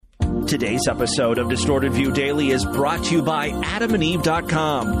Today's episode of Distorted View Daily is brought to you by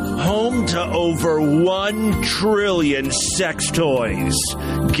AdamandEve.com, home to over 1 trillion sex toys,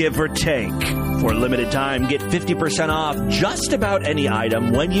 give or take. For a limited time, get 50% off just about any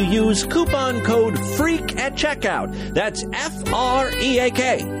item when you use coupon code FREAK at checkout. That's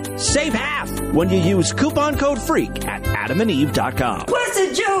FREAK. Save half when you use coupon code FREAK at AdamandEve.com. What's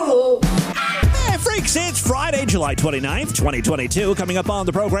a Joe? Freaks, it's Friday, July 29th, 2022. Coming up on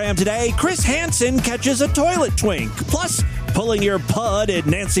the program today, Chris Hansen catches a toilet twink. Plus, pulling your pud at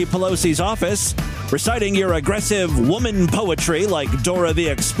Nancy Pelosi's office, reciting your aggressive woman poetry like Dora the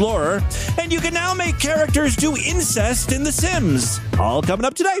Explorer, and you can now make characters do incest in The Sims. All coming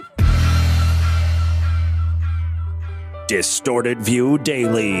up today. Distorted View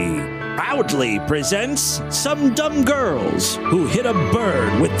Daily proudly presents some dumb girls who hit a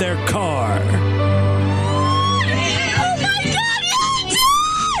bird with their car.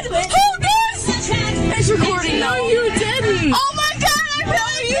 It's recording now. No, you didn't. Oh my god, I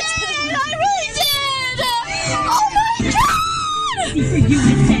really did. I really did. Oh my god.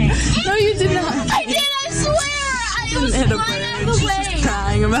 No, you did not. I did, I swear. It was Hit a right bird. out of the She's way. just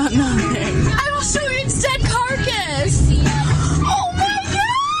crying about nothing. I will show you its dead carcass. Oh my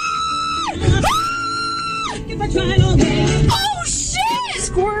god. Oh shit.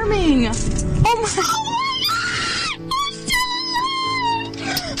 Squirming. Oh my. Oh my god. It's still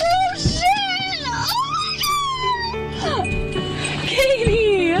alive. Oh shit. Oh my god.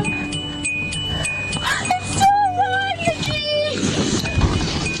 Katie. It's still alive, Nikki.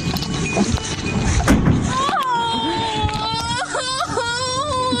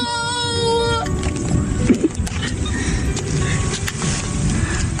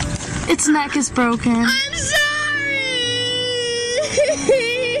 Its neck is broken. I'm sorry.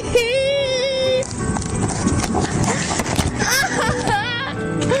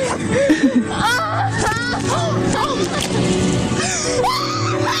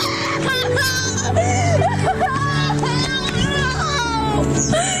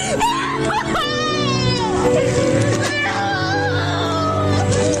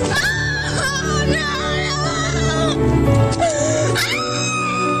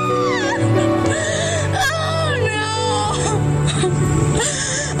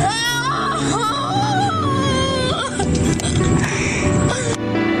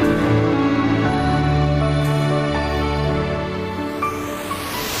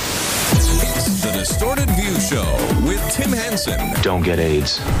 Distorted View Show with Tim Henson. Don't get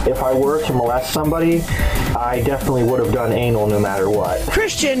AIDS. If I were to molest somebody, I definitely would have done anal no matter what.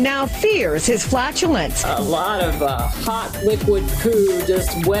 Christian now fears his flatulence. A lot of hot liquid poo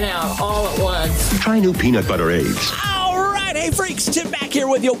just went out all at once. Try new peanut butter AIDS. All right, hey freaks, Tim back here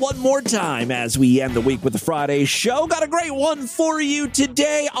with you one more time as we end the week with the Friday show. Got a great one for you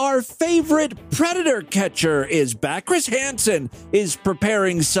today. Our favorite predator catcher is back. Chris Hansen is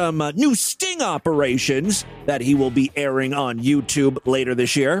preparing some new sting operations that he will be airing on YouTube later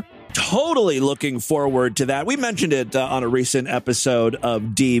this year. Totally looking forward to that. We mentioned it on a recent episode of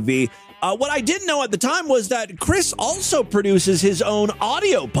DV. What I didn't know at the time was that Chris also produces his own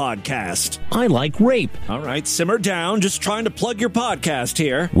audio podcast. I like rape. All right, simmer down. Just trying to plug your podcast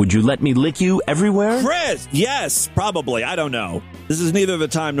here. Would you let me lick you everywhere? Chris, yes, probably. I don't know. This is neither the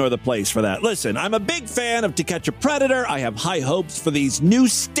time nor the place for that. Listen, I'm a big fan of To Catch a Predator. I have high hopes for these new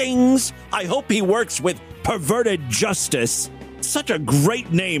stings. I hope he works with Perverted Justice. Such a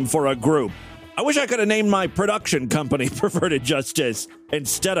great name for a group. I wish I could have named my production company Perverted Justice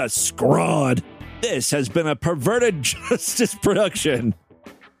instead of Scrod. This has been a Perverted Justice production.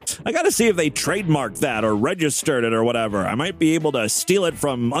 I gotta see if they trademarked that or registered it or whatever. I might be able to steal it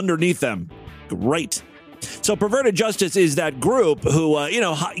from underneath them. Great. So Perverted Justice is that group who,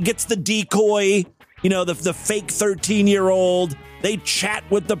 gets the decoy, the fake 13-year-old. They chat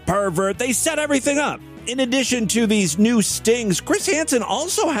with the pervert. They set everything up. In addition to these new stings, Chris Hansen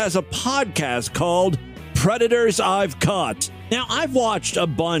also has a podcast called Predators I've Caught. Now, I've watched a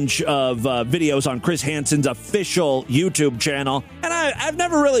bunch of videos on Chris Hansen's official YouTube channel, and I've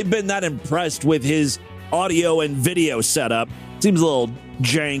never really been that impressed with his audio and video setup. Seems a little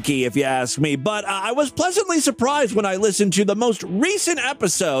janky, if you ask me, but I was pleasantly surprised when I listened to the most recent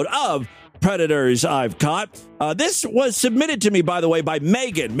episode of Predators I've Caught. This was submitted to me, by the way, by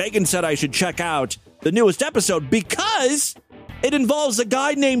Megan. Megan said I should check out the newest episode because it involves a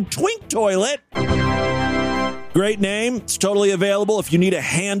guy named Twink Toilet. Great name. It's totally available if you need a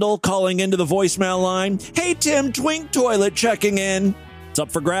handle calling into the voicemail line. Hey, Tim, Twink Toilet checking in. It's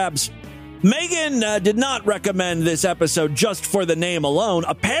up for grabs. Megan did not recommend this episode just for the name alone.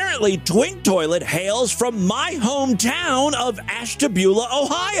 Apparently, Twink Toilet hails from my hometown of Ashtabula,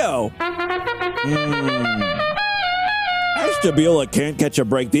 Ohio. Ashtabula can't catch a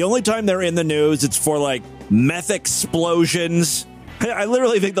break. The only time they're in the news, it's for like meth explosions. I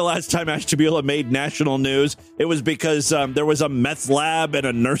literally think the last time Ashtabula made national news, it was because there was a meth lab in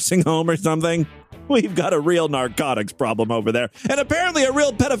a nursing home or something. We've got a real narcotics problem over there, and apparently a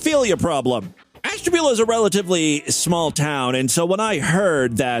real pedophilia problem. Ashtabula is a relatively small town, and so when I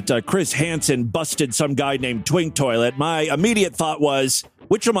heard that Chris Hansen busted some guy named Twink Toilet, my immediate thought was,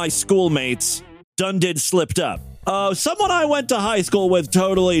 which of my schoolmates done did slipped up? Someone I went to high school with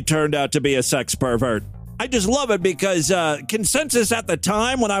totally turned out to be a sex pervert. I just love it because consensus at the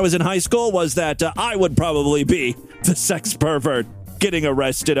time when I was in high school was that I would probably be the sex pervert getting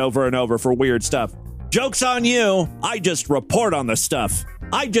arrested over and over for weird stuff. Joke's on you. I just report on the stuff.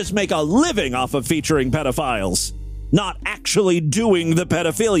 I just make a living off of featuring pedophiles, not actually doing the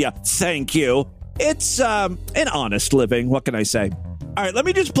pedophilia. Thank you. It's an honest living. What can I say? All right, let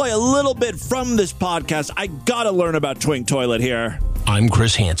me just play a little bit from this podcast. I gotta learn about Twink Toilet here. I'm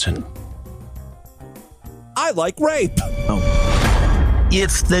Chris Hansen. I like rape.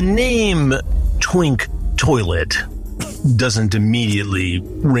 If the name Twink Toilet doesn't immediately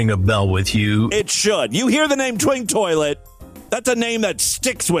ring a bell with you, it should. You hear the name Twink Toilet, that's a name that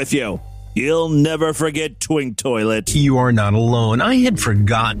sticks with you. You'll never forget Twink Toilet. You are not alone. I had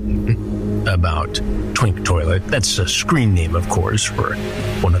forgotten about Twink Toilet. That's a screen name, of course, for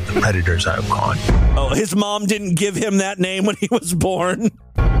one of the predators I've caught. Oh, his mom didn't give him that name when he was born?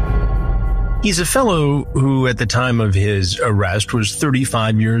 He's a fellow who, at the time of his arrest, was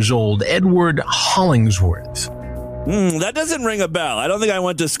 35 years old, Edward Hollingsworth. That doesn't ring a bell. I don't think I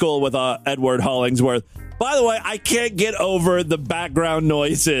went to school with Edward Hollingsworth. By the way, I can't get over the background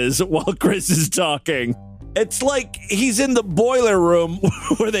noises while Chris is talking. It's like he's in the boiler room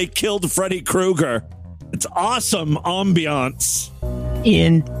where they killed Freddy Krueger. It's awesome ambiance.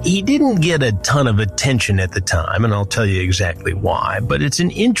 And he didn't get a ton of attention at the time, and I'll tell you exactly why, but it's an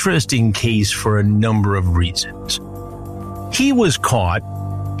interesting case for a number of reasons. He was caught,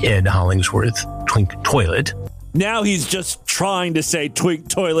 Ed Hollingsworth, Twink Toilet. Now he's just trying to say Twink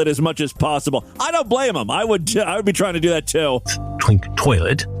Toilet as much as possible. I don't blame him. I would be trying to do that too. Twink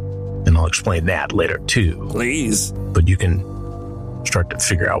Toilet, and I'll explain that later too. Please. But you can start to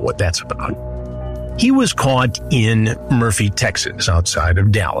figure out what that's about. He was caught in Murphy, Texas, outside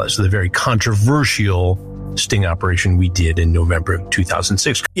of Dallas, the very controversial sting operation we did in November of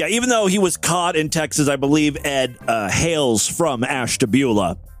 2006. Yeah, even though he was caught in Texas, I believe Ed hails from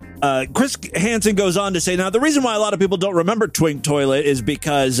Ashtabula. Chris Hansen goes on to say, now, the reason why a lot of people don't remember Twink Toilet is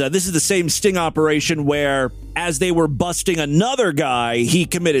because this is the same sting operation where, as they were busting another guy, he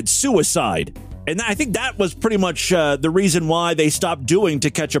committed suicide. And I think that was pretty much the reason why they stopped doing To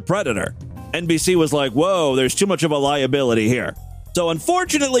Catch a Predator. NBC was like, whoa, there's too much of a liability here. So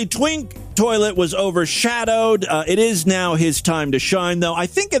unfortunately, Twink Toilet was overshadowed. It is now his time to shine, though. I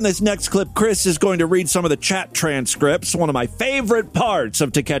think in this next clip, Chris is going to read some of the chat transcripts, one of my favorite parts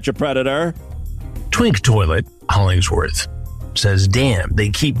of To Catch a Predator. Twink Toilet, Hollingsworth, says, damn, they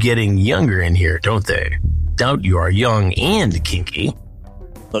keep getting younger in here, don't they? Doubt you are young and kinky.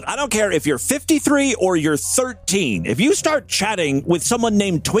 Look, I don't care if you're 53 or you're 13. If you start chatting with someone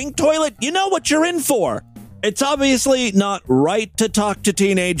named Twink Toilet, you know what you're in for. It's obviously not right to talk to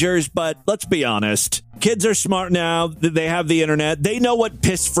teenagers, but let's be honest. Kids are smart now. They have the internet. They know what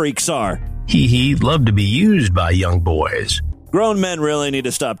piss freaks are. He love to be used by young boys. Grown men really need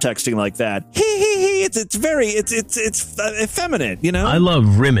to stop texting like that. It's very effeminate, you know? I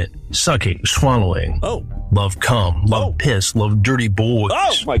love rimming, sucking, swallowing. Oh. Love cum, love piss, love dirty boys.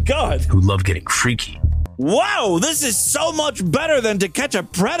 Oh, my God. Who love getting freaky. Wow, this is so much better than To Catch a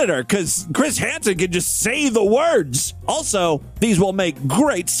Predator, because Chris Hansen can just say the words. Also, these will make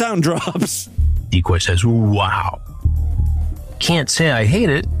great sound drops. Decoy says, wow. Can't say I hate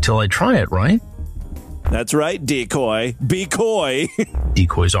it till I try it, right? That's right, Decoy. Be coy.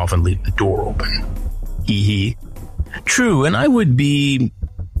 Decoys often leave the door open. Hee. True, and I would be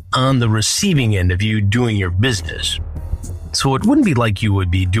on the receiving end of you doing your business. So it wouldn't be like you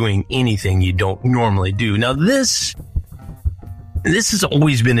would be doing anything you don't normally do. Now, this has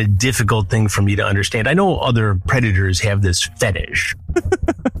always been a difficult thing for me to understand. I know other predators have this fetish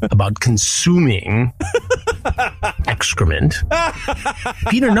about consuming excrement.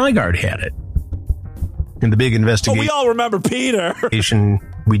 Peter Nygard had it in the big investigation. Oh, we all remember Peter.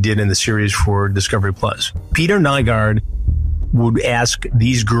 We did in the series for Discovery Plus. Peter Nygard would ask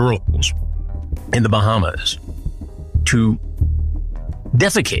these girls in the Bahamas to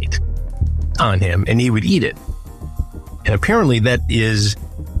defecate on him and he would eat it. And apparently that is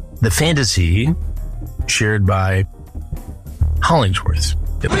the fantasy shared by Hollingsworth.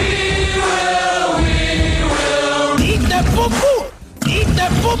 We will eat that poo-poo! Eat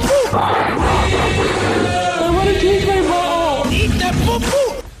that poo-poo! I want to taste my ball. Eat that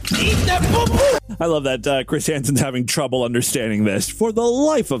poo-poo! Eat that poo-poo! I love that Chris Hansen's having trouble understanding this. For the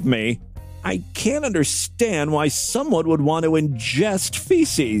life of me, I can't understand why someone would want to ingest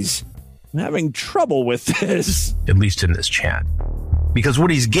feces. I'm having trouble with this. At least in this chat. Because what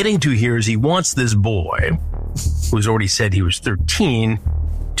he's getting to here is he wants this boy, who's already said he was 13,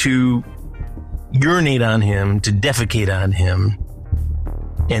 to urinate on him, to defecate on him,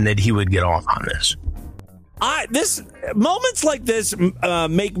 and that he would get off on this. Moments like this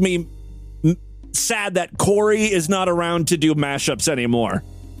make me sad that Corey is not around to do mashups anymore.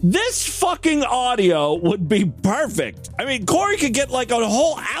 This fucking audio would be perfect. I mean, Corey could get like a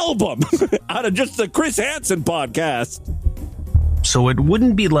whole album out of just the Chris Hansen podcast. So it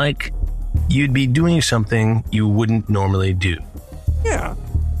wouldn't be like you'd be doing something you wouldn't normally do. Yeah.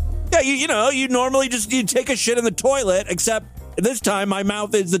 Yeah, you normally you take a shit in the toilet, except this time my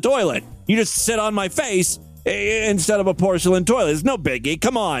mouth is the toilet. You just sit on my face instead of a porcelain toilet. It's no biggie.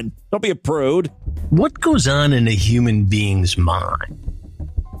 Come on. Don't be a prude. What goes on in a human being's mind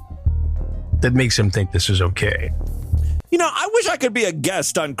that makes him think this is okay? I wish I could be a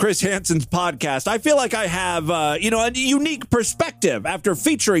guest on Chris Hansen's podcast. I feel like I have, a unique perspective after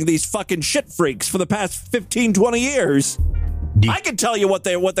featuring these fucking shit freaks for the past 15, 20 years. I can tell you what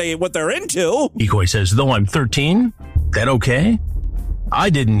they're into. Decoy says, though I'm 13, that okay?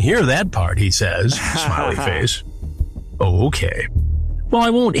 I didn't hear that part, he says, smiley face. Oh, okay. Well, I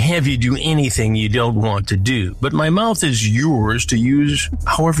won't have you do anything you don't want to do, but my mouth is yours to use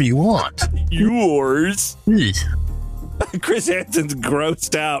however you want. Yours? Ugh. Chris Hansen's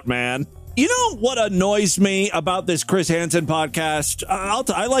grossed out, man. You know what annoys me about this Chris Hansen podcast?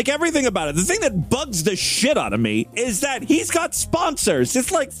 I like everything about it. The thing that bugs the shit out of me is that he's got sponsors.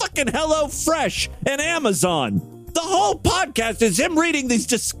 It's like fucking HelloFresh and Amazon. The whole podcast is him reading these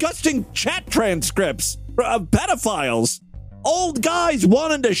disgusting chat transcripts of pedophiles. Old guys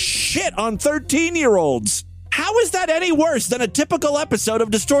wanting to shit on 13-year-olds. How is that any worse than a typical episode of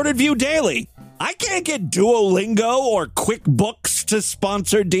Distorted View Daily? I can't get Duolingo or QuickBooks to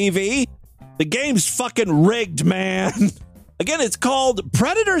sponsor DV. The game's fucking rigged, man. Again, it's called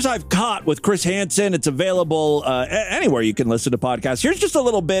Predators I've Caught with Chris Hansen. It's available anywhere you can listen to podcasts. Here's just a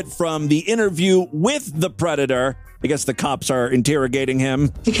little bit from the interview with the Predator. I guess the cops are interrogating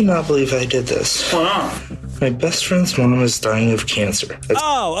him. I cannot believe I did this. Wow. My best friend's mom is dying of cancer.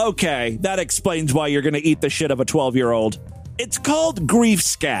 Oh, okay. That explains why you're going to eat the shit of a 12-year-old. It's called grief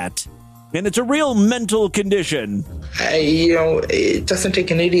scat, and it's a real mental condition. It doesn't take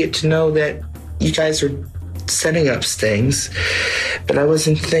an idiot to know that you guys are setting up stings, but I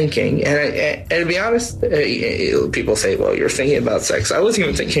wasn't thinking. And to be honest, people say, well, you're thinking about sex. I wasn't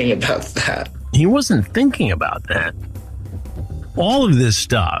even thinking about that. He wasn't thinking about that. All of this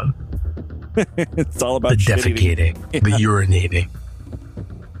stuff. It's all about the defecating, the urinating,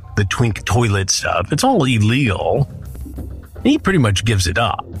 the twink toilet stuff. It's all illegal. He pretty much gives it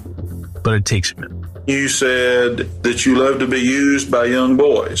up, but it takes a minute. You said that you love to be used by young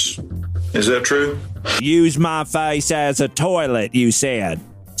boys. Is that true? Use my face as a toilet, you said.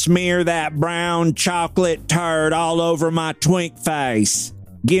 Smear that brown chocolate turd all over my twink face.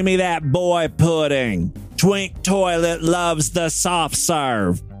 Give me that boy pudding. Twink toilet loves the soft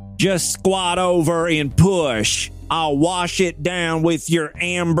serve. Just squat over and push. I'll wash it down with your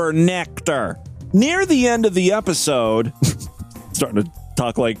amber nectar. Near the end of the episode, starting to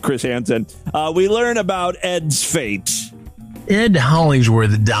talk like Chris Hansen, we learn about Ed's fate. Ed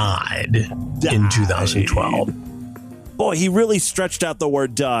Hollingsworth died in 2012. Boy, he really stretched out the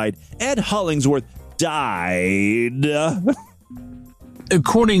word died. Ed Hollingsworth died.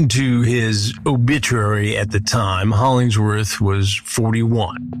 According to his obituary at the time, Hollingsworth was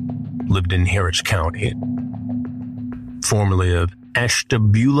 41, lived in Harris County, formerly of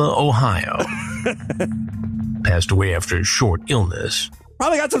Ashtabula, Ohio. Passed away after a short illness.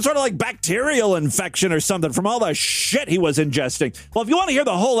 Probably got some sort of like bacterial infection or something from all the shit he was ingesting. Well, if you want to hear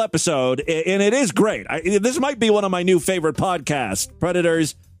the whole episode, and it is great, this might be one of my new favorite podcasts,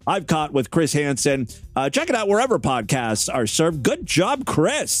 Predators I've Caught with Chris Hansen. Check it out wherever podcasts are served. Good job,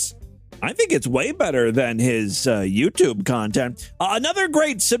 Chris. I think it's way better than his YouTube content. Another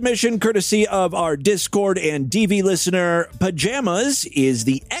great submission courtesy of our Discord and DV listener, Pajamas, is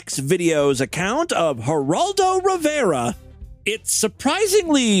the X-Videos account of Geraldo Rivera. It's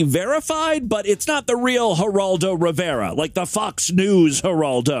surprisingly verified, but it's not the real Geraldo Rivera, like the Fox News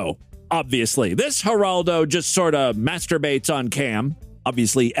Geraldo. obviously. This Geraldo just sort of masturbates on cam.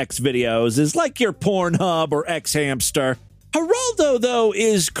 Obviously, Xvideos is like your Pornhub or Xhamster. Geraldo, though,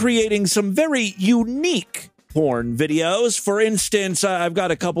 is creating some very unique porn videos. For instance, I've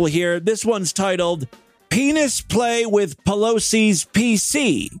got a couple here. This one's titled Penis Play with Pelosi's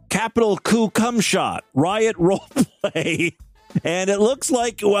PC, Capital Coup Cum Shot, Riot Roleplay. And it looks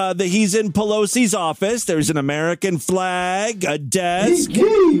like he's in Pelosi's office. There's an American flag, a desk.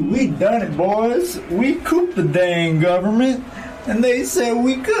 We done it, boys. We cooped the dang government, and they said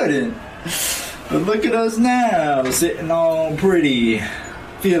we couldn't. But look at us now, sitting all pretty.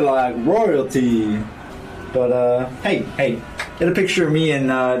 Feel like royalty. But, hey, get a picture of me in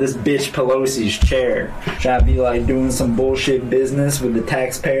this bitch Pelosi's chair. Should I be, like, doing some bullshit business with the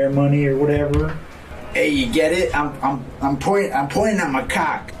taxpayer money or whatever? Hey, you get it? I'm pointing at my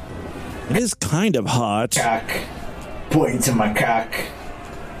cock. It is kind of hot. Cock. Pointing to my cock.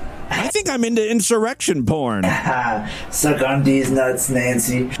 I think I'm into insurrection porn. Suck on these nuts,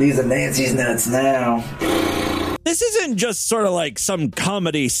 Nancy. These are Nancy's nuts now. This isn't just sort of like some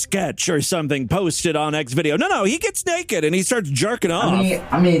comedy sketch or something posted on Xvideo. No, he gets naked and he starts jerking off.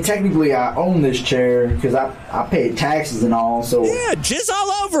 I mean, technically I own this chair because I paid taxes and all, so... Yeah, jizz all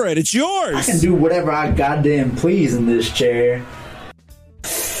over it. It's yours. I can do whatever I goddamn please in this chair.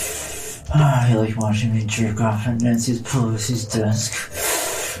 I like watching me jerk off at Nancy Pelosi's desk.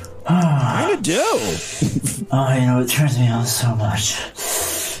 I do. It turns me on so much.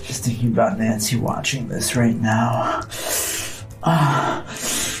 Just thinking about Nancy watching this right now.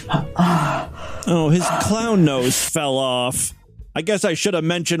 Oh, his clown nose fell off. I guess I should have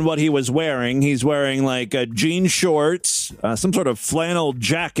mentioned what he was wearing. He's wearing like jean shorts, some sort of flannel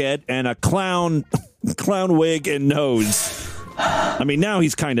jacket, and a clown wig and nose. I mean, now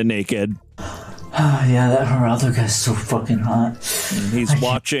he's kind of naked. Yeah, that Geraldo guy's so fucking hot.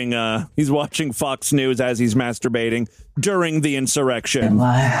 He's watching Fox News as he's masturbating during the insurrection.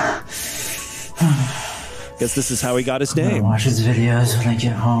 Guess this is how he got his name. I watch his videos when I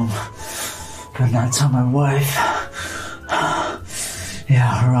get home, but not tell my wife.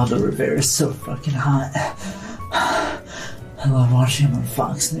 Yeah, Geraldo Rivera is so fucking hot. I love watching him on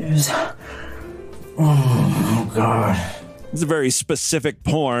Fox News. Oh God. It's a very specific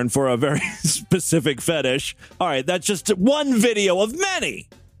porn for a very specific fetish. All right, that's just one video of many.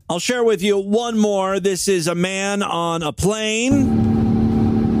 I'll share with you one more. This is a man on a plane.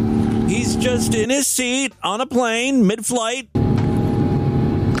 He's just in his seat on a plane, mid-flight.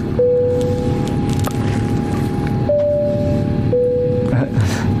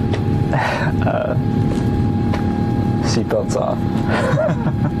 Seatbelts off.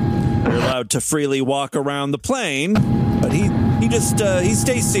 You're allowed to freely walk around the plane, but he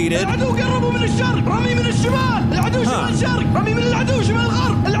stays seated.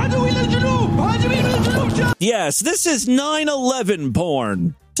 Yes, this is 9/11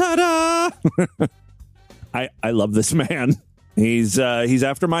 porn. Ta-da! I love this man. He's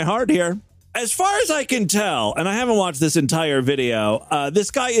after my heart here. As far as I can tell, and I haven't watched this entire video,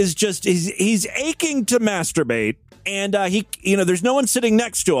 this guy is just he's aching to masturbate. And there's no one sitting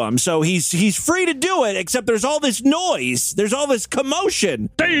next to him, so he's free to do it, except there's all this noise, there's all this commotion.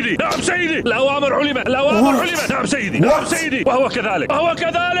 سيدي نعم سيدي الأوامر علمت نعم سيدي نعم سيدي وهو كذلك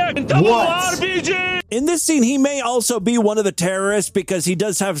انتظروا RPG. In this scene, he may also be one of the terrorists because he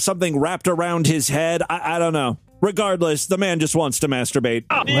does have something wrapped around his head. I don't know. Regardless, the man just wants to masturbate.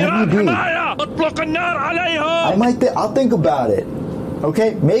 I'll think about it.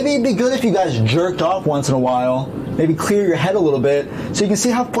 Okay, maybe it'd be good if you guys jerked off once in a while. Maybe clear your head a little bit so you can see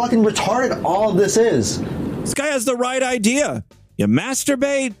how fucking retarded all of this is. This guy has the right idea. You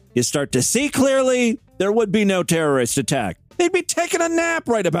masturbate, you start to see clearly, there would be no terrorist attack. They'd be taking a nap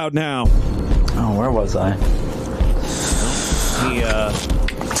right about now. Oh, where was I?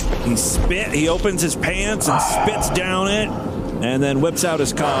 He opens his pants and spits down it, and then whips out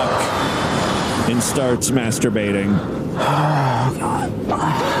his cock and starts masturbating. Oh, God.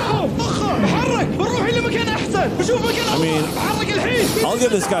 I mean, I'll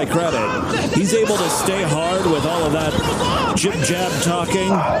give this guy credit. He's able to stay hard with all of that jib-jab talking.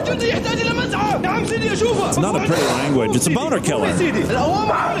 It's not a pretty language. It's a boner killer.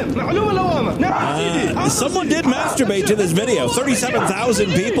 Someone did masturbate to this video.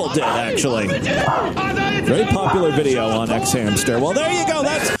 37,000 people did, actually. Very popular video on Xhamster. Well, there you go.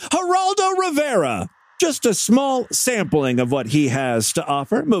 That's Geraldo Rivera. Just a small sampling of what he has to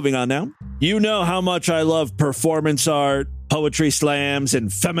offer. Moving on now. You know how much I love performance art. poetry slams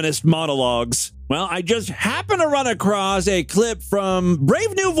and feminist monologues. Well, I just happened to run across a clip from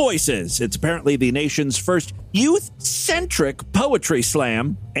Brave New Voices. It's apparently the nation's first youth-centric poetry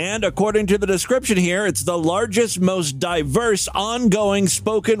slam. And according to the description here, it's the largest, most diverse, ongoing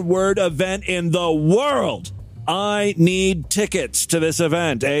spoken word event in the world. I need tickets to this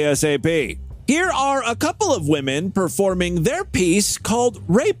event ASAP. Here are a couple of women performing their piece called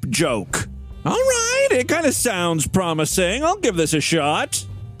Rape Joke. All right, it kind of sounds promising. I'll give this a shot.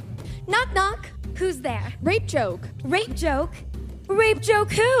 Knock, knock. Who's there? Rape joke. Rape joke. Rape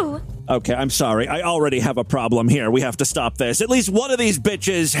joke who? Okay, I'm sorry. I already have a problem here. We have to stop this. At least one of these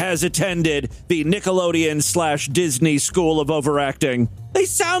bitches has attended the Nickelodeon/Disney School of Overacting. They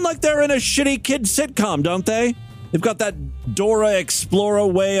sound like they're in a shitty kid sitcom, don't they? They've got that Dora Explorer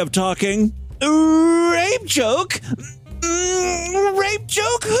way of talking. Rape joke? Rape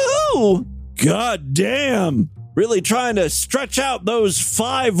joke who? God damn. Really trying to stretch out those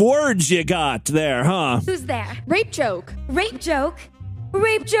 5 words you got there, huh? Who's there? Rape joke. Rape joke.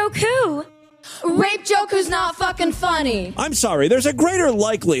 Rape joke who? Rape joke who's not fucking funny. I'm sorry, there's a greater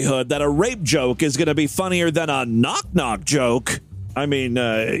likelihood that a rape joke is going to be funnier than a knock-knock joke. I mean,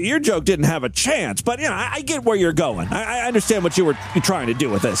 your joke didn't have a chance, but, you know, I get where you're going. I understand what you're trying to do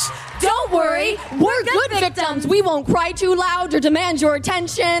with this. Don't worry, we're good victims. We won't cry too loud or demand your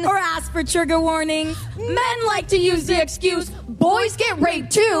attention or ask for trigger warnings. Men like to use the excuse, boys get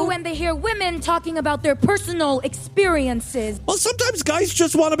raped too, when they hear women talking about their personal experiences. Well, sometimes guys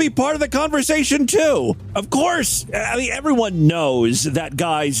just want to be part of the conversation too. Of course, I mean, everyone knows that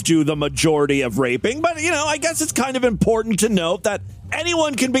guys do the majority of raping, but, you know, I guess it's kind of important to note that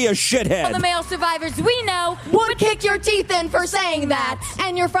anyone can be a shithead. All the male survivors we know would kick your teeth in for saying that.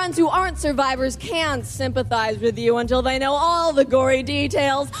 And your friends who aren't survivors can't sympathize with you until they know all the gory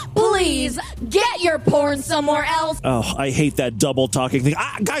details. Please, get your porn somewhere else. Oh, I hate that double talking thing.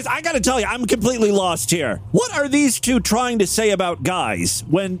 Guys, I gotta tell you, I'm completely lost here. What are these two trying to say about guys?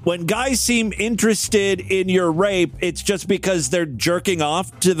 When guys seem interested in your rape, it's just because they're jerking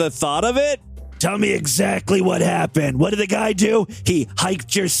off to the thought of it? Tell me exactly what happened. What did the guy do? He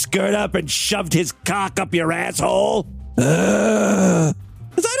hiked your skirt up and shoved his cock up your asshole? 'Cause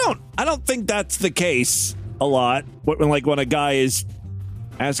I don't think that's the case a lot. When a guy is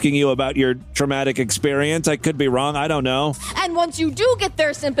asking you about your traumatic experience, I could be wrong. I don't know. And once you do get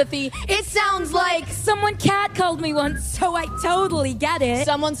their sympathy, It sounds like someone catcalled me once, so I totally get it.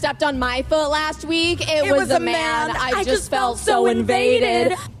 someone stepped on my foot last week. It was a man. I just felt so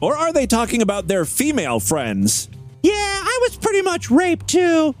invaded. Or are they talking about their female friends? Yeah, I was pretty much raped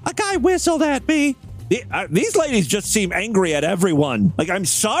too. A guy whistled at me. These ladies just seem angry at everyone. Like, I'm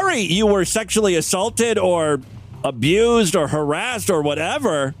sorry you were sexually assaulted or abused or harassed or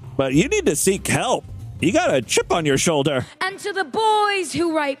whatever, but you need to seek help. You got a chip on your shoulder. And to the boys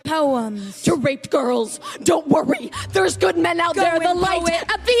who write poems. To raped girls, don't worry. There's good men out there. The light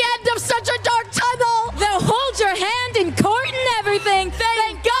at the end of such a dark tunnel. They'll hold your hand in court and everything.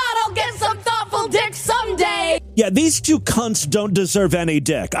 Thank God I'll get some thoughtful dick someday. Yeah, these two cunts don't deserve any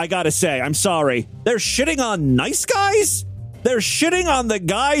dick, I gotta say. I'm sorry. They're shitting on nice guys? They're shitting on the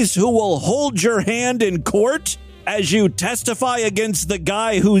guys who will hold your hand in court as you testify against the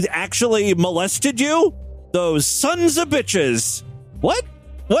guy who actually molested you? Those sons of bitches. What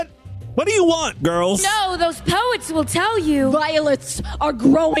do you want, girls? No, those poets will tell you. Violets are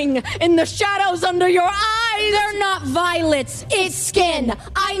growing in the shadows under your eyes. They're not violets. It's skin.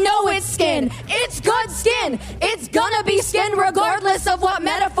 I know it's skin. It's good skin. It's gonna be skin regardless of what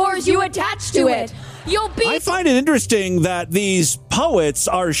metaphors you attach to it. I find it interesting that these poets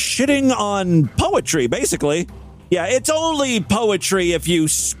are shitting on poetry, basically. Yeah, it's only poetry if you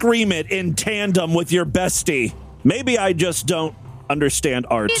scream it in tandem with your bestie. Maybe I just don't understand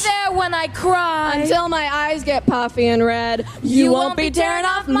art. Be there when I cry. Until my eyes get puffy and red. You won't be tearing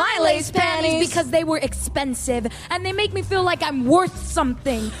off my lace panties. Because they were expensive and they make me feel like I'm worth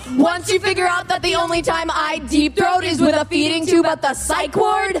something. Once you figure out that the only time I deep throat is with a feeding tube at the psych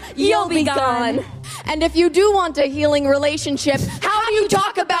ward, you'll be gone. And if you do want a healing relationship, how do you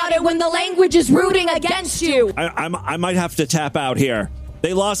talk about it when the language is rooting against you? I might have to tap out here.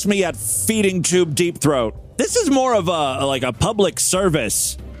 They lost me at feeding tube deep throat. This is more of a public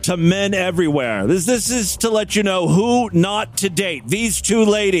service to men everywhere. This is to let you know who not to date. These two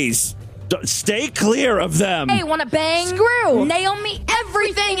ladies. Stay clear of them. Hey, wanna bang? Screw. Naomi,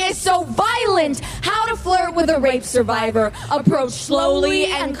 everything is so violent. How to flirt with a rape survivor. Approach slowly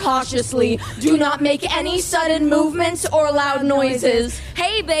and cautiously. Do not make any sudden movements or loud noises.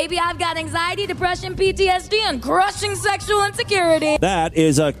 Hey, baby, I've got anxiety, depression, PTSD, and crushing sexual insecurity. That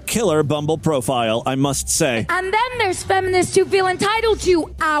is a killer Bumble profile, I must say. And then there's feminists who feel entitled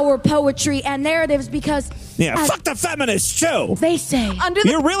to our poetry and narratives because... Yeah, fuck the feminists, too. They say...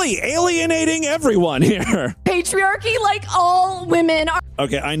 You're really alienating everyone here. Patriarchy, like all women are...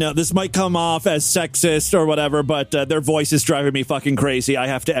 Okay, I know this might come off as sexist or whatever, but their voice is driving me fucking crazy. I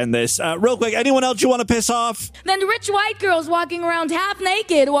have to end this. Real quick, anyone else you want to piss off? Then rich white girls walking around half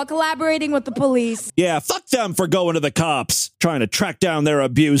naked while collaborating with the police. Yeah, fuck them for going to the cops, trying to track down their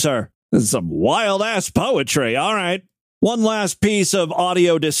abuser. This is some wild-ass poetry, all right. One last piece of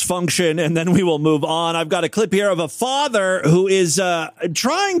audio dysfunction, and then we will move on. I've got a clip here of a father who is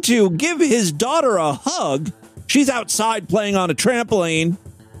trying to give his daughter a hug. She's outside playing on a trampoline.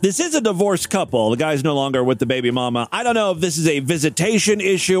 This is a divorced couple. The guy's no longer with the baby mama. I don't know if this is a visitation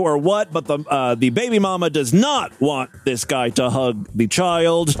issue or what, but the baby mama does not want this guy to hug the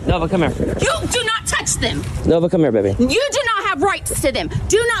child. Nova, come here. You do not touch them. Nova, come here, baby. You do not have rights to them.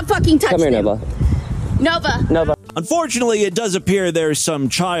 Do not fucking touch them. Come here, Nova. Nova. Unfortunately, it does appear there's some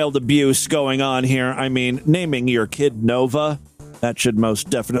child abuse going on here. I mean, naming your kid Nova, that should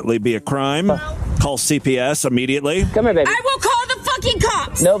most definitely be a crime. Call CPS immediately. Come here, baby. I will call the fucking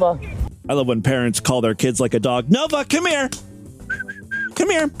cops. Nova. I love when parents call their kids like a dog. Nova, come here.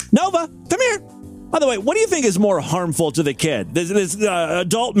 Come here. Nova, come here. By the way, what do you think is more harmful to the kid? This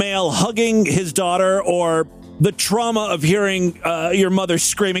adult male hugging his daughter or the trauma of hearing your mother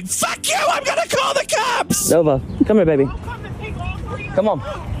screaming, "Fuck you, I'm gonna call the cops!" Nova, come here, baby. Come on.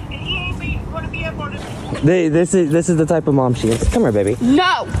 This is the type of mom she is. Come here, baby.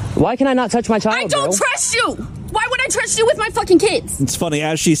 No. Why can I not touch my child, I don't trust you. Why would I trust you with my fucking kids? It's funny,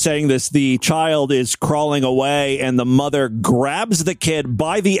 as she's saying this, the child is crawling away and the mother grabs the kid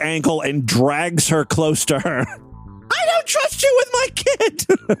by the ankle and drags her close to her. I don't trust you with my kid.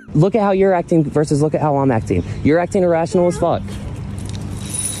 Look at how you're acting versus look at how I'm acting. You're acting irrational as fuck.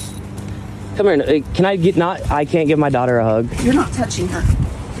 Come here. Can I get I can't give my daughter a hug. You're not touching her.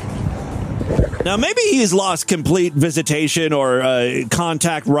 Now, maybe he's lost complete visitation or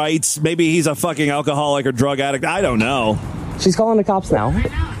contact rights. Maybe he's a fucking alcoholic or drug addict. I don't know. She's calling the cops now.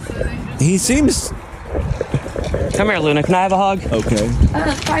 He seems... Come here, Luna. Can I have a hug? Okay.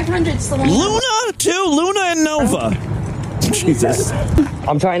 500 Luna, too? Luna and Nova. Jesus.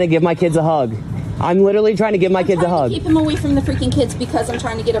 I'm trying to give my kids a hug. I'm literally trying to give my kids a hug. Keep him away from the freaking kids because I'm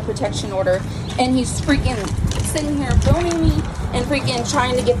trying to get a protection order. And he's freaking sitting here filming me and freaking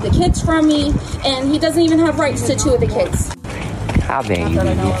trying to get the kids from me. And he doesn't even have rights to 2 of the kids. How dare you?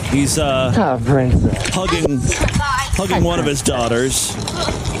 He's hugging one of his daughters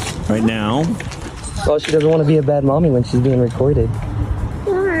right now. Well, she doesn't want to be a bad mommy when she's being recorded.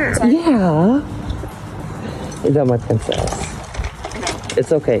 Yeah. Is that my princess?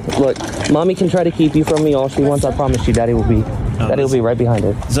 It's okay. Look, mommy can try to keep you from me all she wants. I promise you, daddy will be right behind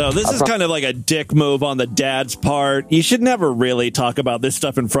her. So this is kind of like a dick move on the dad's part. You should never really talk about this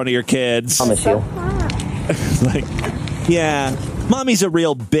stuff in front of your kids. I promise you. Like, yeah, mommy's a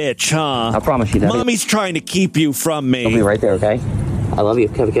real bitch, huh? I promise you, daddy. Mommy's trying to keep you from me. I'll be right there, okay? I love you.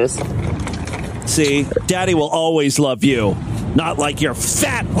 Have a kiss. See, daddy will always love you. Not like your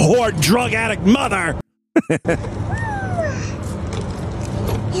fat, whore, drug addict mother.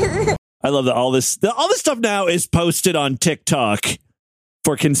 I love that all this stuff now is posted on TikTok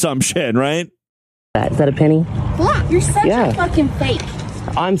for consumption, right? Is that a penny? Block, you're such a fucking fake.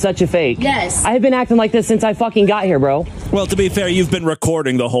 I'm such a fake. Yes. I've been acting like this since I fucking got here, bro. Well, to be fair, you've been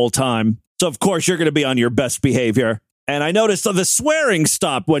recording the whole time. So, of course, you're going to be on your best behavior. And I noticed the swearing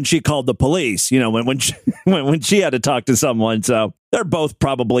stopped when she called the police, you know, when she had to talk to someone. So they're both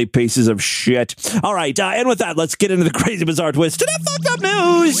probably pieces of shit. All right. And with that, let's get into the crazy, bizarre twist to that fucked up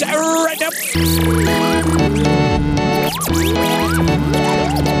news right now.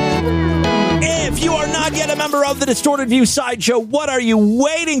 If you are not yet a member of the Distorted View Sideshow, what are you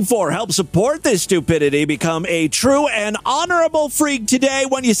waiting for? Help support this stupidity. Become a true and honorable freak today.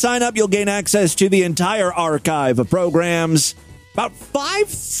 When you sign up, you'll gain access to the entire archive of programs. About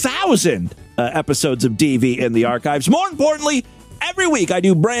 5,000 episodes of DV in the archives. More importantly, every week I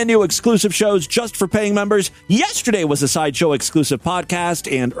do brand new exclusive shows just for paying members. Yesterday was a Sideshow exclusive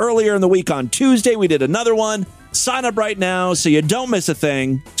podcast, and earlier in the week on Tuesday we did another one. Sign up right now so you don't miss a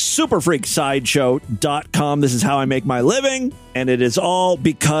thing. superfreaksideshow.com. This is how I make my living, and it is all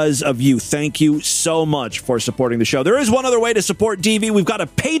because of you. Thank you so much for supporting the show. There is one other way to support DV. We've got a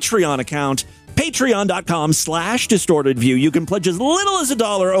Patreon account, patreon.com/distortedview. You can pledge as little as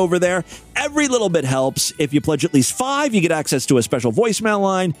 $1 over there. Every little bit helps. If you pledge at least $5, you get access to a special voicemail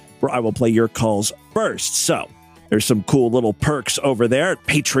line where I will play your calls first. So there's some cool little perks over there at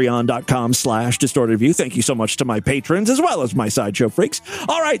patreon.com/distortedview. Thank you so much to my patrons as well as my Sideshow freaks.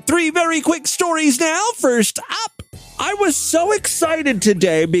 All right, 3 very quick stories now. First up, I was so excited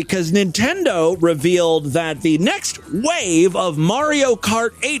today because Nintendo revealed that the next wave of Mario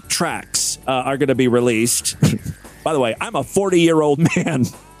Kart 8 tracks are going to be released. By the way, I'm a 40-year-old man.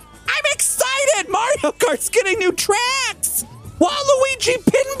 I'm excited! Mario Kart's getting new tracks! Waluigi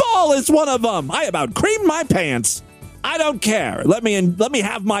Pinball is one of them. I about creamed my pants. I don't care. Let me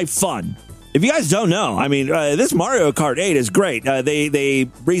have my fun. If you guys don't know, I mean, this Mario Kart 8 is great. They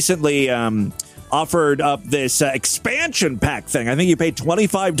recently offered up this expansion pack thing. I think you paid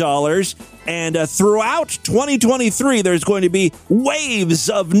 $25, and throughout 2023, there's going to be waves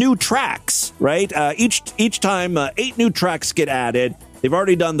of new tracks. Right? Each time, 8 new tracks get added. They've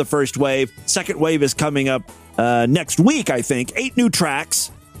already done the first wave. Second wave is coming up next week, I think. 8 new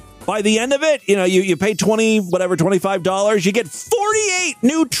tracks. By the end of it, you pay $25, you get 48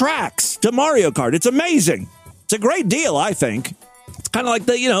 new tracks to Mario Kart. It's amazing. It's a great deal, I think. It's kind of like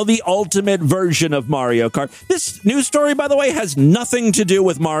the ultimate version of Mario Kart. This news story, by the way, has nothing to do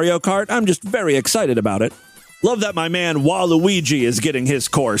with Mario Kart. I'm just very excited about it. Love that my man Waluigi is getting his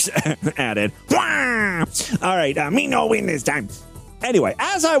course added. All right, me no win this time. Anyway,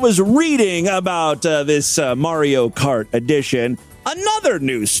 as I was reading about this Mario Kart edition, another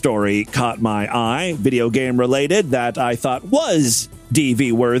news story caught my eye, video game related, that I thought was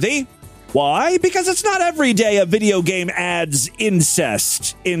DV worthy. Why? Because it's not every day a video game adds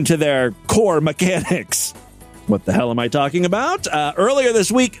incest into their core mechanics. What the hell am I talking about? Earlier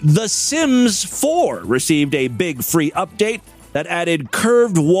this week, The Sims 4 received a big free update that added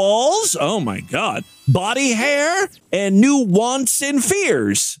curved walls, oh my god, body hair, and new wants and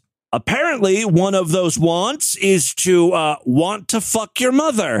fears. Apparently, one of those wants is to want to fuck your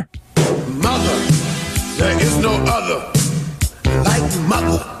mother. Mother, there is no other like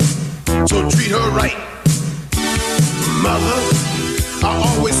mother, so treat her right. Mother,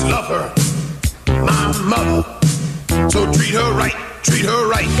 I always love her. My mother, so treat her right, treat her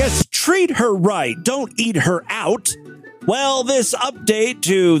right. Yes, treat her right, don't eat her out. Well, this update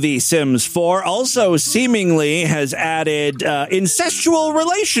to The Sims 4 also seemingly has added incestual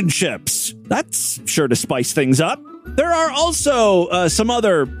relationships. That's sure to spice things up. There are also some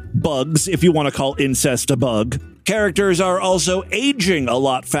other bugs, if you want to call incest a bug. Characters are also aging a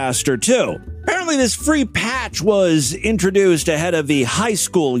lot faster, too. Apparently, this free patch was introduced ahead of the high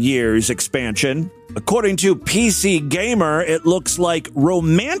school years expansion. According to PC Gamer, it looks like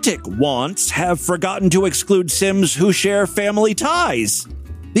romantic wants have forgotten to exclude Sims who share family ties.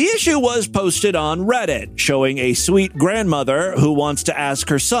 The issue was posted on Reddit, showing a sweet grandmother who wants to ask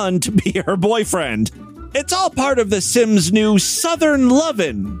her son to be her boyfriend. It's all part of the Sims' new Southern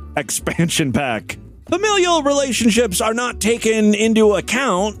Lovin' expansion pack. Familial relationships are not taken into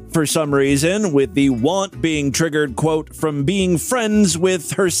account for some reason, with the want being triggered, quote, from being friends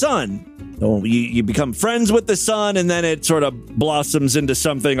with her son. So you become friends with the son, and then it sort of blossoms into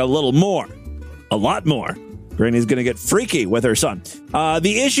something a little more. A lot more. Granny's going to get freaky with her son.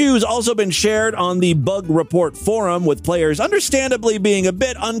 The issue's also been shared on the Bug Report forum, with players understandably being a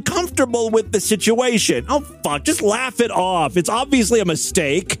bit uncomfortable with the situation. Oh, fuck, just laugh it off. It's obviously a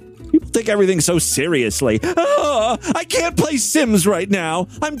mistake. People take everything so seriously. Oh, I can't play Sims right now.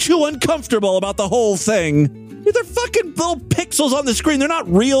 I'm too uncomfortable about the whole thing. They're fucking little pixels on the screen. They're not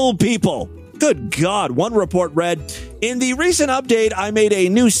real people. Good God. One report read, in the recent update, I made a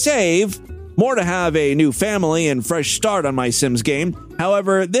new save. More to have a new family and fresh start on my Sims game.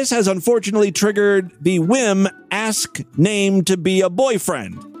 However, this has unfortunately triggered the whim ask name to be a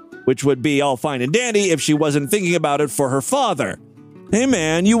boyfriend, which would be all fine and dandy if she wasn't thinking about it for her father. Hey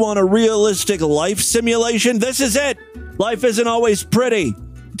man, you want a realistic life simulation? This is it. Life isn't always pretty.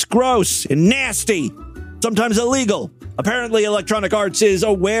 It's gross and nasty, sometimes illegal. Apparently, Electronic Arts is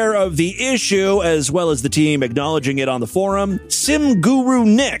aware of the issue, as well as the team acknowledging it on the forum. Sim Guru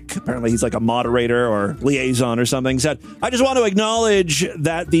Nick, apparently he's like a moderator or liaison or something, said, I just want to acknowledge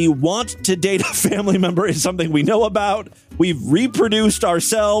that the want to date a family member is something we know about. We've reproduced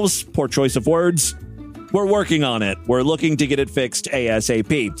ourselves. Poor choice of words. We're working on it. We're looking to get it fixed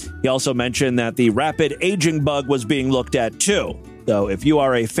ASAP. He also mentioned that the rapid aging bug was being looked at too. So if you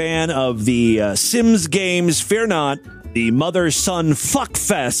are a fan of the Sims games, fear not. The mother-son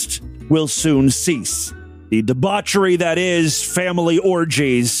fuckfest will soon cease. The debauchery that is family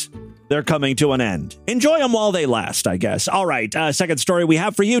orgies, they're coming to an end. Enjoy them while they last, I guess. All right, second story we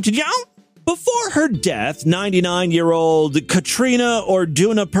have for you. Did you know? Before her death, 99-year-old Katrina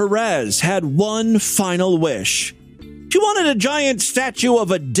Orduna Perez had one final wish. She wanted a giant statue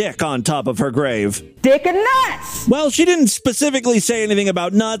of a dick on top of her grave. Dick and nuts! Well, she didn't specifically say anything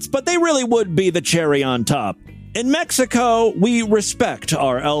about nuts, but they really would be the cherry on top. In Mexico, we respect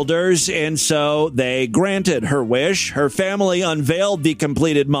our elders, and so they granted her wish. Her family unveiled the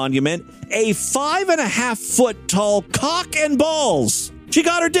completed monument, a 5.5-foot tall cock and balls. She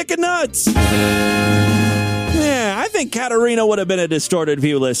got her dick and nuts. Yeah, I think Katarina would have been a distorted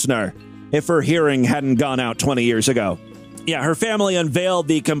view listener if her hearing hadn't gone out 20 years ago. Yeah, her family unveiled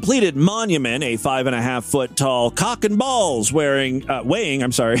the completed monument, a 5.5-foot tall cock and balls weighing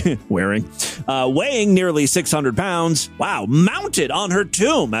nearly 600 pounds. Wow, mounted on her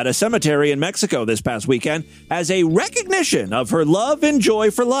tomb at a cemetery in Mexico this past weekend as a recognition of her love and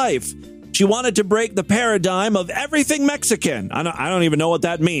joy for life. She wanted to break the paradigm of everything Mexican. I don't even know what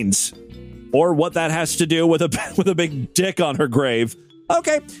that means or what that has to do with a big dick on her grave.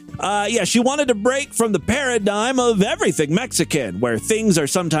 Okay. She wanted to break from the paradigm of everything Mexican, where things are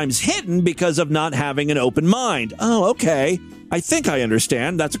sometimes hidden because of not having an open mind. Oh, okay. I think I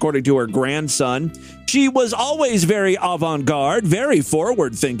understand. That's according to her grandson. She was always very avant-garde, very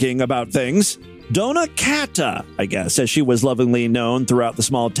forward-thinking about things. Dona Cata, I guess, as she was lovingly known throughout the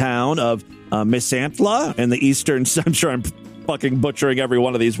small town of Misantla in the eastern... I'm sure I'm fucking butchering every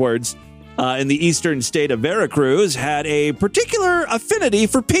one of these words. In the eastern state of Veracruz, had a particular affinity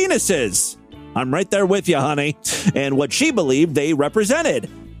for penises. I'm right there with you, honey. And what she believed they represented.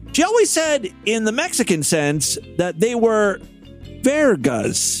 She always said, in the Mexican sense, that they were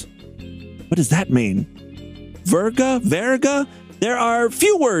vergas. What does that mean? Verga? There are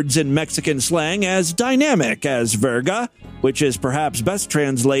few words in Mexican slang as dynamic as verga, which is perhaps best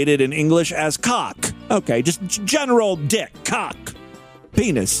translated in English as cock. Okay, just general dick, cock.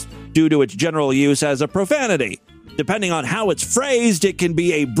 Penis, due to its general use as a profanity. Depending on how it's phrased, it can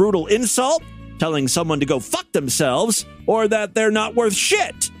be a brutal insult, telling someone to go fuck themselves, or that they're not worth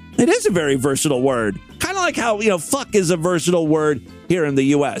shit. It is a very versatile word. Kind of like how, fuck is a versatile word here in the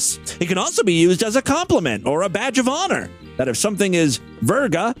U.S. It can also be used as a compliment or a badge of honor. That if something is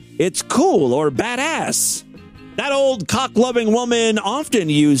verga, it's cool or badass. That old cock-loving woman often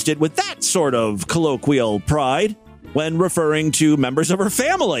used it with that sort of colloquial pride when referring to members of her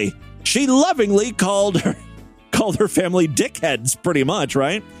family. She lovingly called her family dickheads, pretty much,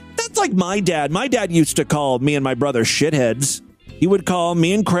 right? That's like my dad. My dad used to call me and my brother shitheads. He would call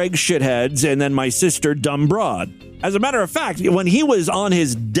me and Craig shitheads, and then my sister dumb broad. As a matter of fact, when he was on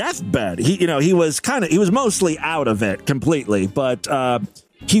his deathbed, he was mostly out of it completely, but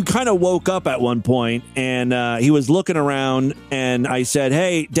he kind of woke up at one point, and he was looking around, and I said,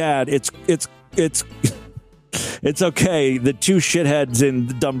 "Hey, Dad, it's okay. The two shitheads in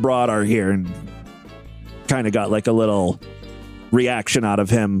the dumb broad are here," and kind of got like a little reaction out of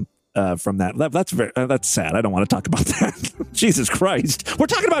him from that. That's sad. I don't want to talk about that. Jesus Christ. We're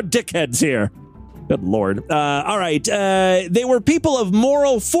talking about dickheads here. Good Lord. All right. They were people of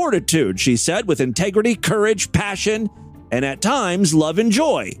moral fortitude, she said, with integrity, courage, passion, and at times love and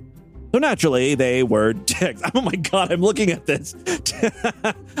joy. So naturally, they were dicks. Oh my God, I'm looking at this.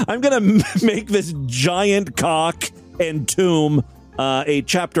 I'm going to make this giant cock and tomb a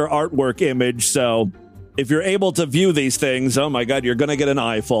chapter artwork image. So if you're able to view these things, oh my God, you're going to get an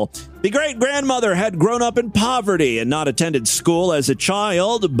eyeful. The great-grandmother had grown up in poverty and not attended school as a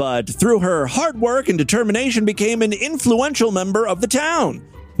child, but through her hard work and determination became an influential member of the town.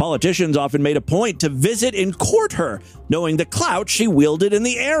 Politicians often made a point to visit and court her, knowing the clout she wielded in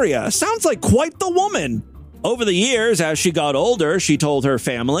the area. Sounds like quite the woman. Over the years, as she got older, she told her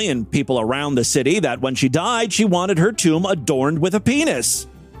family and people around the city that when she died, she wanted her tomb adorned with a penis.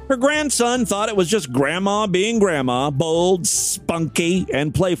 Her grandson thought it was just grandma being grandma, bold, spunky,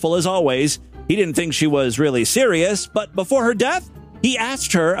 and playful as always. He didn't think she was really serious, but before her death, he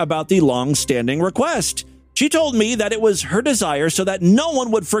asked her about the long-standing request. She told me that it was her desire so that no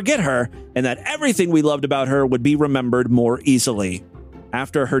one would forget her and that everything we loved about her would be remembered more easily.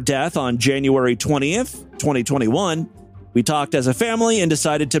 After her death on January 20th, 2021, we talked as a family and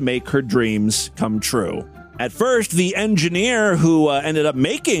decided to make her dreams come true. At first, the engineer who ended up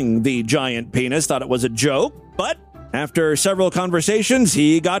making the giant penis thought it was a joke, but after several conversations,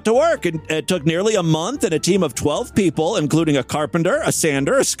 he got to work. And it took nearly a month and a team of 12 people, including a carpenter, a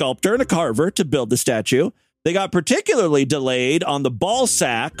sander, a sculptor, and a carver, to build the statue. They got particularly delayed on the ball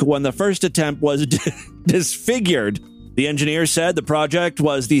sack when the first attempt was disfigured. The engineer said the project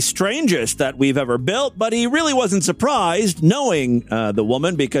was the strangest that we've ever built, but he really wasn't surprised knowing the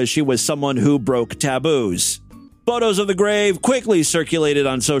woman because she was someone who broke taboos. Photos of the grave quickly circulated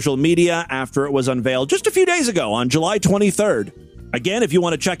on social media after it was unveiled just a few days ago on July 23rd. Again, if you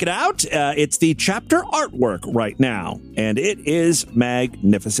want to check it out, it's the chapter artwork right now, and it is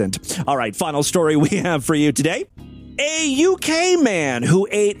magnificent. All right, final story we have for you today. A UK man who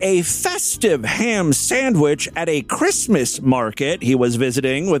ate a festive ham sandwich at a Christmas market he was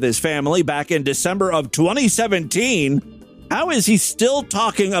visiting with his family back in December of 2017. How is he still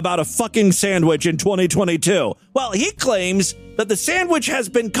talking about a fucking sandwich in 2022? Well, he claims that the sandwich has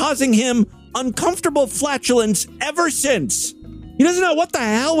been causing him uncomfortable flatulence ever since. He doesn't know what the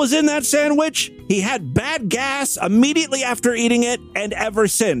hell was in that sandwich. He had bad gas immediately after eating it and ever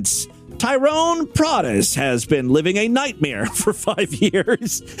since. Tyrone Protas has been living a nightmare for 5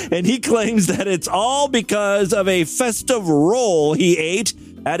 years, and he claims that it's all because of a festive roll he ate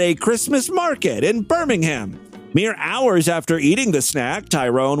at a Christmas market in Birmingham. Mere hours after eating the snack,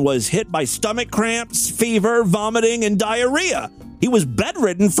 Tyrone was hit by stomach cramps, fever, vomiting, and diarrhea. He was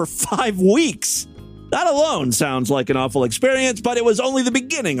bedridden for 5 weeks. That alone sounds like an awful experience, but it was only the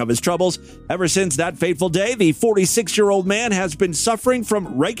beginning of his troubles. Ever since that fateful day, the 46-year-old man has been suffering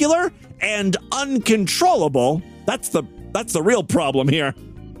from regular and uncontrollable, that's the real problem here,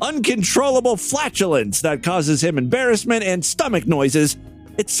 uncontrollable flatulence that causes him embarrassment and stomach noises.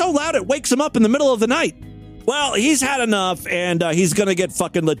 It's so loud it wakes him up in the middle of the night. Well, he's had enough, and he's going to get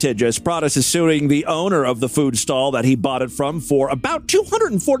fucking litigious. Protas is suing the owner of the food stall that he bought it from for about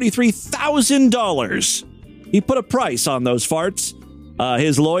 $243,000. He put a price on those farts.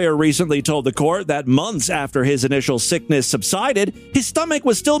 His lawyer recently told the court that months after his initial sickness subsided, his stomach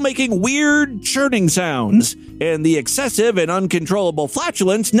was still making weird churning sounds, and the excessive and uncontrollable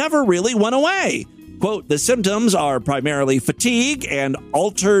flatulence never really went away. Quote, the symptoms are primarily fatigue and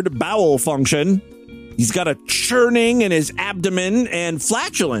altered bowel function. He's got a churning in his abdomen and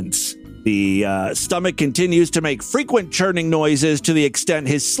flatulence. The stomach continues to make frequent churning noises to the extent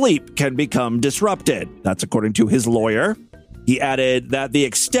his sleep can become disrupted. That's according to his lawyer. He added that the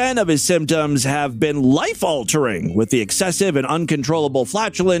extent of his symptoms have been life-altering, with the excessive and uncontrollable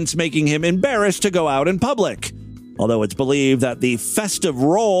flatulence making him embarrassed to go out in public. Although it's believed that the festive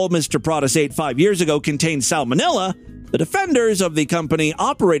roll Mr. Protas ate 5 years ago contained salmonella, the defenders of the company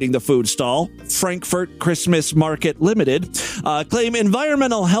operating the food stall, Frankfurt Christmas Market Limited, claim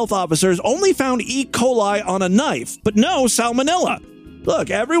environmental health officers only found E. coli on a knife, but no salmonella. Look,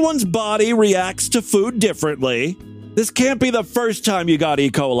 everyone's body reacts to food differently. This can't be the first time you got E.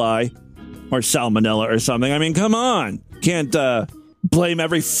 coli or salmonella or something. I mean, come on. Can't blame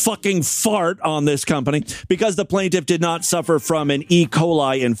every fucking fart on this company. Because the plaintiff did not suffer from an E.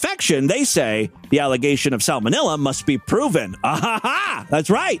 coli infection, they say the allegation of salmonella must be proven. Ah-ha-ha! That's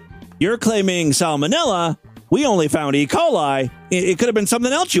right. You're claiming salmonella. We only found E. coli. It could have been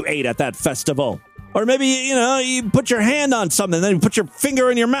something else you ate at that festival. Or maybe, you put your hand on something, then you put your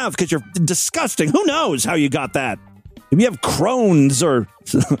finger in your mouth because you're disgusting. Who knows how you got that? Maybe you have Crohn's or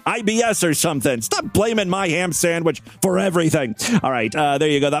IBS or something. Stop blaming my ham sandwich for everything. All right, there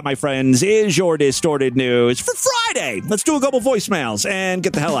you go. That, my friends, is your Distorted News for Friday. Let's do a couple voicemails and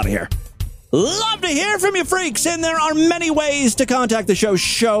get the hell out of here. Love to hear from you freaks, and there are many ways to contact the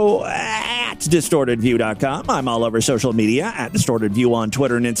show at DistortedView.com. I'm all over social media at DistortedView on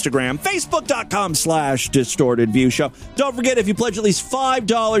Twitter and Instagram, Facebook.com/DistortedViewShow. Don't forget, if you pledge at least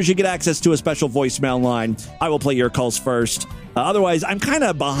 $5, you get access to a special voicemail line. I will play your calls first. Otherwise, I'm kind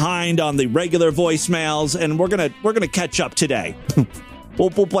of behind on the regular voicemails, and we're gonna catch up today.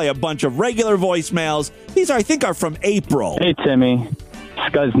 We'll play a bunch of regular voicemails. These I think are from April. Hey, Timmy.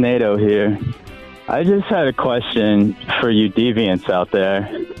 Scuznado here. I just had a question for you deviants out there.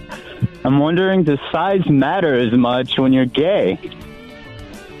 I'm wondering, does size matter as much when you're gay?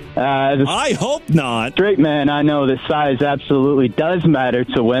 I hope not. Straight man, I know that size absolutely does matter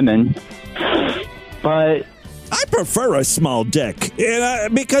to women. But I prefer a small dick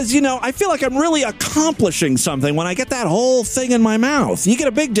because, I feel like I'm really accomplishing something when I get that whole thing in my mouth. You get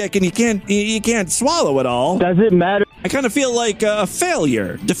a big dick and you can't swallow it all. Does it matter? I kind of feel like a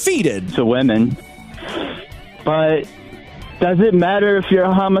failure, defeated. To women. But does it matter if you're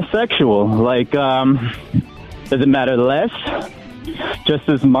a homosexual? Like, does it matter less? Just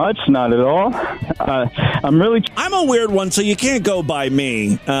as much? Not at all. I'm a weird one, so you can't go by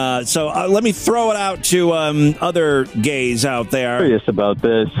me. So let me throw it out to other gays out there. I'm curious about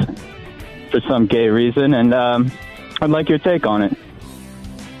this for some gay reason, and I'd like your take on it.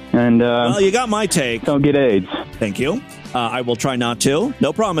 And well, you got my take. Don't get AIDS. Thank you. I will try not to.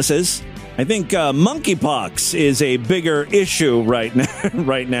 No promises. I think monkeypox is a bigger issue right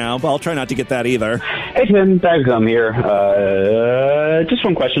now. But I'll try not to get that either. Hey, Tim. Bagum here. Just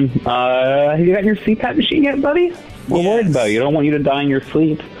one question. Have you got your CPAP machine yet, buddy? We're worried about you. I don't want you to die in your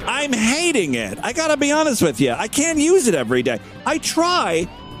sleep. I'm hating it. I gotta be honest with you. I can't use it every day. I try.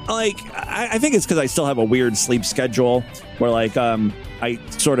 I think it's because I still have a weird sleep schedule where, I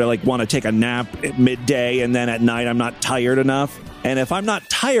sort of, want to take a nap at midday and then at night I'm not tired enough. And if I'm not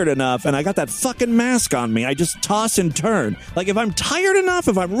tired enough and I got that fucking mask on me, I just toss and turn. Like, if I'm tired enough,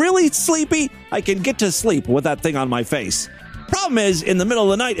 if I'm really sleepy, I can get to sleep with that thing on my face. Problem is, in the middle of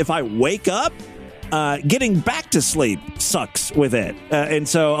the night, if I wake up, getting back to sleep sucks with it. And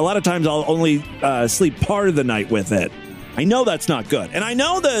so a lot of times I'll only sleep part of the night with it. I know that's not good. And I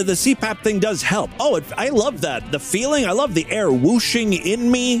know the CPAP thing does help. I love that. The feeling, I love the air whooshing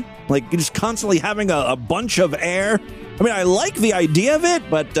in me, like just constantly having a bunch of air. I mean, I like the idea of it,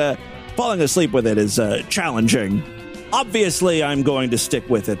 but falling asleep with it is challenging. Obviously, I'm going to stick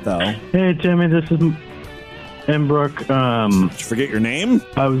with it, though. Hey, Timmy, this is Embrook. Did you forget your name?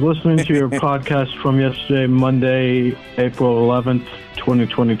 I was listening to your podcast from yesterday, Monday, April 11th,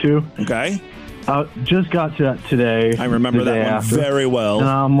 2022. Okay. I just got to that today. I remember that one very well. And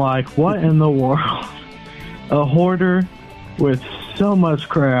I'm like, what in the world? A hoarder with so much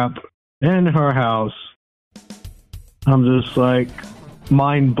crap in her house. I'm just like,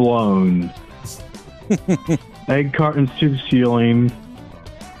 mind blown. Egg cartons to the ceiling.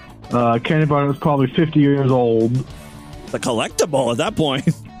 Candy bar was probably 50 years old. The collectible at that point.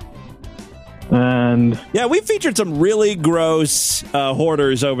 And yeah, we featured some really gross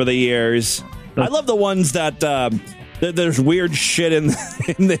hoarders over the years. I love the ones that there's weird shit in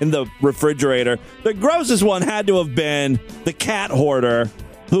the refrigerator. The grossest one had to have been the cat hoarder,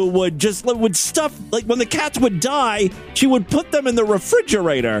 who would stuff, like, when the cats would die, she would put them in the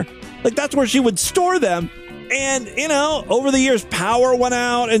refrigerator. Like, that's where she would store them. And, over the years, power went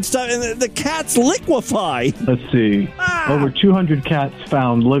out and stuff, and the cats liquefy. Let's see. Over 200 cats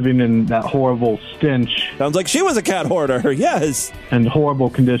found living in that horrible stench. Sounds like she was a cat hoarder, yes. And horrible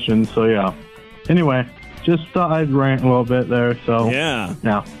conditions, so yeah. Anyway, just thought I'd rant a little bit there, so. Yeah.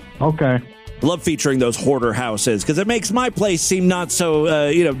 Yeah. Okay. Love featuring those hoarder houses, because it makes my place seem not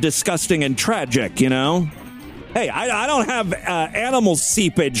so, disgusting and tragic, Hey, I don't have animal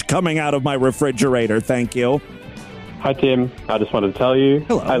seepage coming out of my refrigerator, thank you. Hi, Tim. I just wanted to tell you,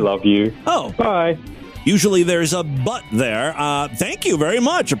 hello. I love you. Oh. Bye. Usually there's a but there. Thank you very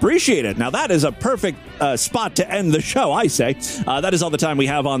much. Appreciate it. Now, that is a perfect spot to end the show, I say. That is all the time we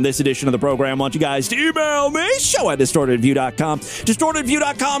have on this edition of the program. I want you guys to email me, show@distortedview.com.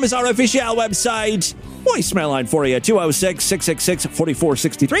 Distortedview.com is our official website. Voicemail line for you,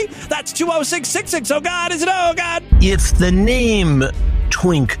 206-666-4463. That's 206-66. Oh, God, is it? Oh, God. If the name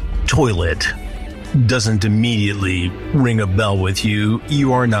Twink Toilet doesn't immediately ring a bell with you,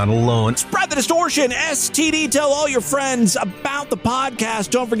 you are not alone. Spread the distortion. STD. Tell all your friends about the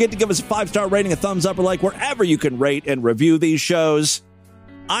podcast. Don't forget to give us a 5-star rating, a thumbs up, or like wherever you can rate and review these shows.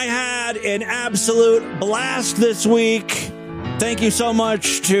 I had an absolute blast this week. Thank you so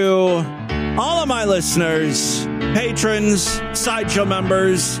much to all of my listeners, patrons, sideshow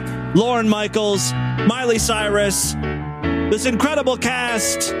members, Lauren Michaels, Miley Cyrus, this incredible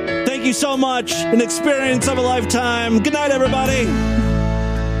cast. Thank you so much. An experience of a lifetime. Good night, everybody.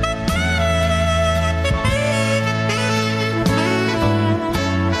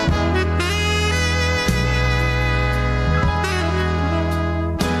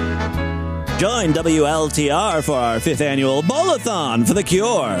 Join WLTR for our 5th annual Bowl-a-thon for the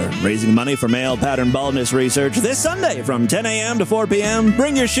cure, raising money for male pattern baldness research this Sunday from 10 a.m. to 4 p.m.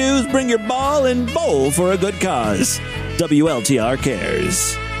 Bring your shoes, bring your ball, and bowl for a good cause. WLTR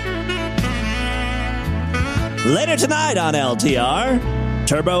cares. Later tonight on LTR,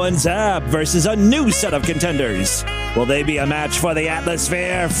 Turbo and Zap versus a new set of contenders. Will they be a match for the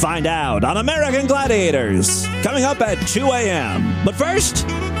Atmosphere? Find out on American Gladiators. Coming up at 2 a.m. But first,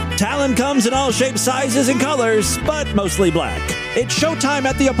 talent comes in all shapes, sizes, and colors, but mostly black. It's showtime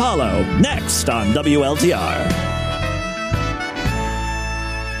at the Apollo, next on WLTR.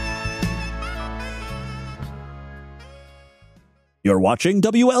 You're watching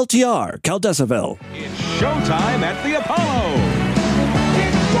WLTR, Caldesaville. It's showtime at the Apollo.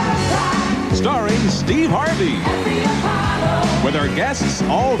 It's showtime. Starring Steve Harvey. At the Apollo. With our guests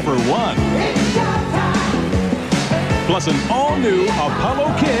all for one. It's showtime. Plus an all-new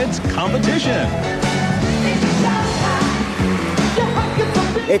Apollo Kids competition.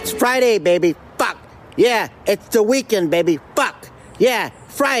 It's Friday, baby. Fuck. Yeah, it's the weekend, baby. Fuck. Yeah,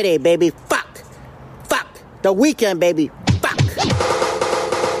 Friday, baby. Fuck. Fuck. The weekend, baby. Fuck.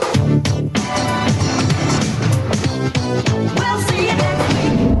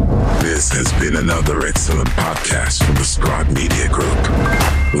 been another excellent podcast from the Scribe Media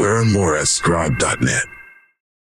Group. Learn more at scribe.net.